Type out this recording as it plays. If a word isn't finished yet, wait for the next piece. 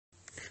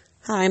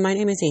Hi, my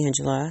name is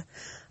Angela.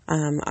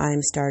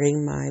 I'm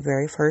starting my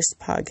very first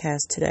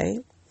podcast today.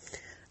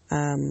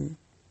 I'm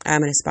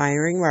an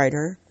aspiring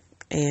writer,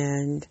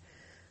 and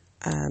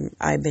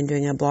I've been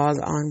doing a blog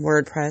on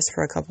WordPress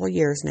for a couple of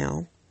years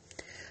now.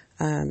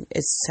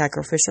 It's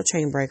Sacrificial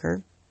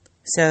Chainbreaker.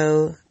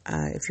 So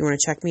if you want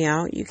to check me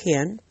out, you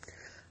can.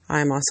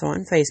 I'm also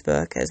on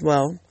Facebook as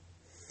well.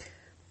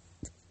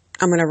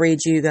 I'm going to read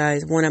you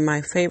guys one of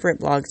my favorite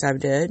blogs I've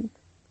did,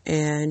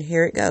 and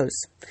here it goes.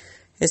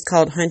 It's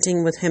called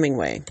Hunting with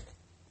Hemingway.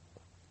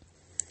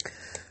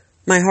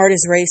 My heart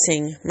is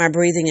racing. My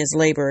breathing is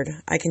labored.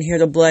 I can hear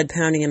the blood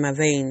pounding in my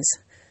veins.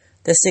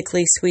 The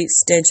sickly sweet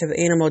stench of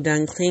animal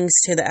dung clings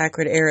to the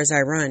acrid air as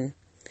I run.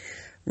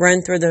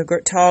 Run through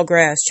the tall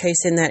grass,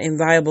 chasing that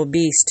inviolable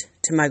beast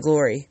to my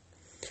glory.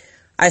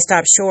 I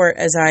stop short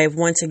as I have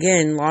once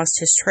again lost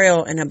his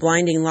trail and a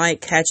blinding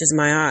light catches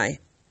my eye.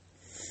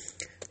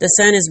 The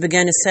sun has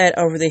begun to set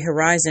over the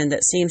horizon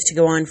that seems to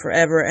go on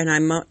forever, and I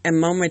am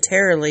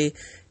momentarily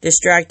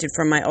distracted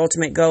from my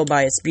ultimate goal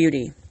by its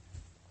beauty.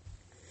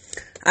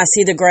 I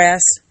see the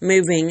grass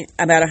moving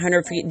about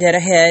 100 feet dead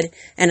ahead,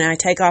 and I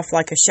take off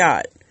like a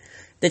shot.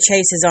 The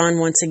chase is on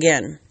once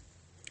again.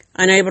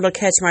 Unable to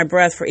catch my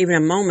breath for even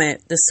a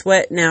moment, the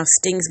sweat now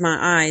stings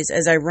my eyes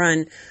as I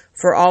run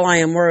for all I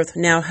am worth,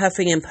 now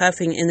huffing and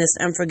puffing in this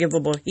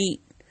unforgivable heat.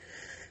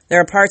 There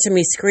are parts of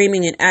me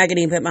screaming in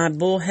agony, but my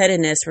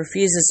bullheadedness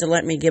refuses to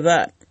let me give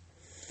up.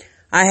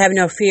 I have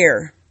no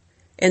fear.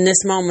 In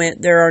this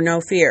moment, there are no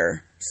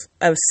fears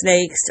of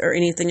snakes or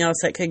anything else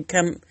that could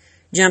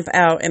jump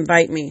out and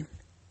bite me.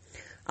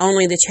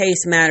 Only the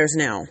chase matters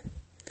now.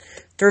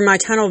 Through my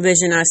tunnel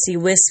vision, I see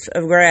wisps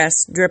of grass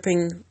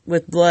dripping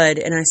with blood,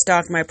 and I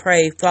stalk my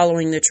prey,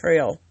 following the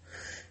trail.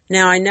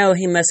 Now I know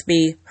he must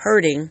be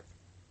hurting.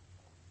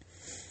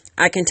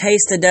 I can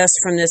taste the dust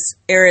from this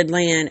arid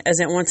land as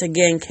it once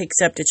again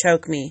kicks up to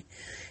choke me.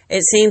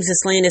 It seems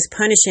this land is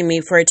punishing me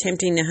for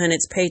attempting to hunt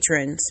its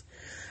patrons.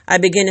 I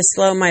begin to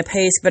slow my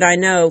pace, but I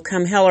know,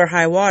 come hell or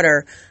high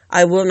water,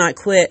 I will not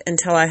quit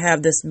until I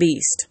have this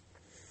beast.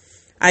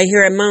 I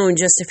hear a moan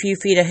just a few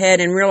feet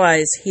ahead and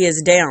realize he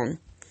is down.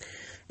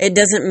 It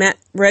doesn't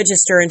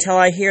register until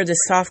I hear the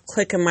soft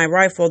click of my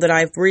rifle that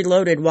I've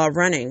reloaded while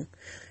running,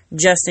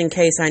 just in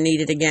case I need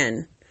it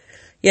again.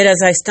 Yet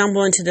as I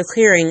stumble into the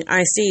clearing,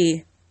 I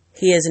see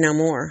he is no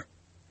more.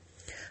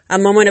 A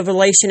moment of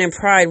elation and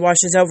pride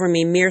washes over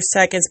me mere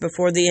seconds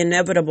before the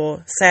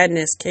inevitable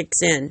sadness kicks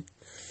in.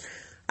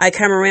 I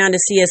come around to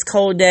see his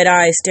cold, dead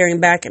eyes staring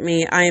back at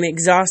me. I am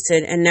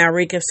exhausted and now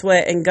reek of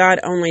sweat, and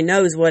God only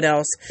knows what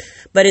else.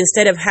 But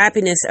instead of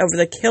happiness over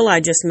the kill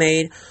I just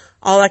made,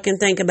 all I can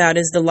think about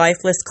is the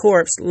lifeless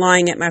corpse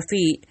lying at my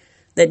feet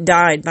that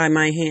died by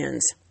my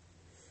hands.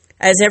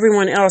 As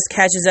everyone else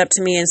catches up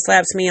to me and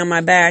slaps me on my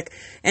back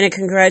in a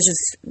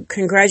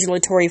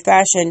congratulatory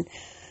fashion,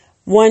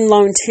 one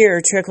lone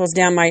tear trickles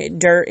down my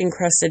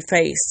dirt-encrusted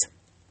face.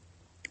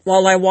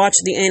 While I watch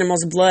the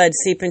animal's blood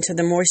seep into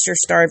the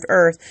moisture-starved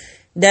earth,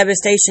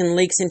 devastation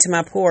leaks into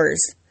my pores.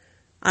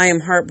 I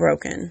am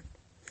heartbroken.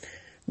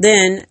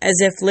 Then,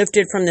 as if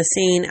lifted from the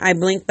scene, I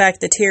blink back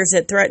the tears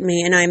that threaten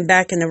me, and I am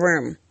back in the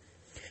room.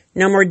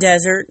 No more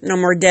desert, no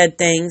more dead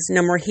things,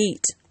 no more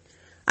heat.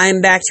 I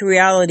am back to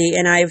reality,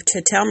 and I have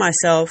to tell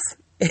myself,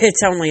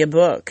 it's only a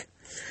book.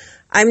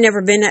 I've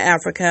never been to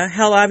Africa.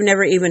 Hell, I've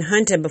never even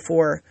hunted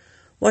before.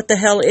 What the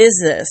hell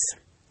is this?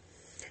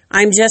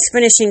 I'm just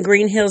finishing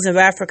Green Hills of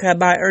Africa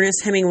by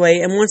Ernest Hemingway,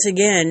 and once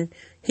again,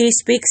 he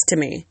speaks to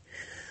me.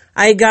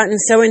 I had gotten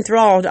so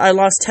enthralled, I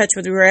lost touch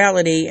with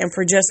reality, and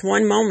for just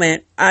one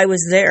moment, I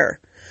was there.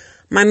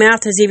 My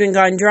mouth has even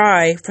gone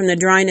dry from the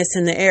dryness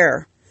in the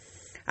air.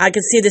 I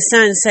can see the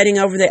sun setting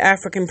over the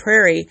African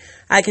prairie.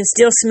 I can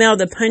still smell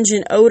the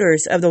pungent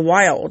odors of the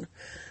wild.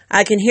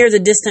 I can hear the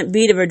distant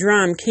beat of a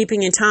drum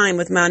keeping in time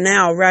with my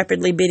now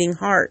rapidly beating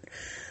heart.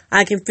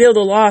 I can feel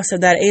the loss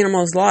of that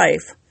animal's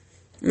life.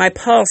 My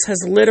pulse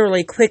has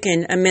literally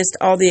quickened amidst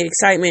all the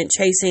excitement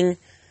chasing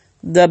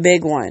the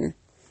big one.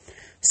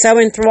 So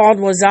enthralled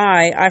was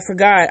I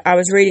forgot I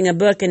was reading a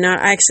book and not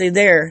actually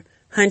there,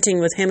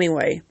 hunting with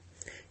Hemingway.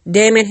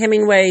 Damn it,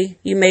 Hemingway,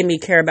 you made me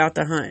care about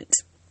the hunt.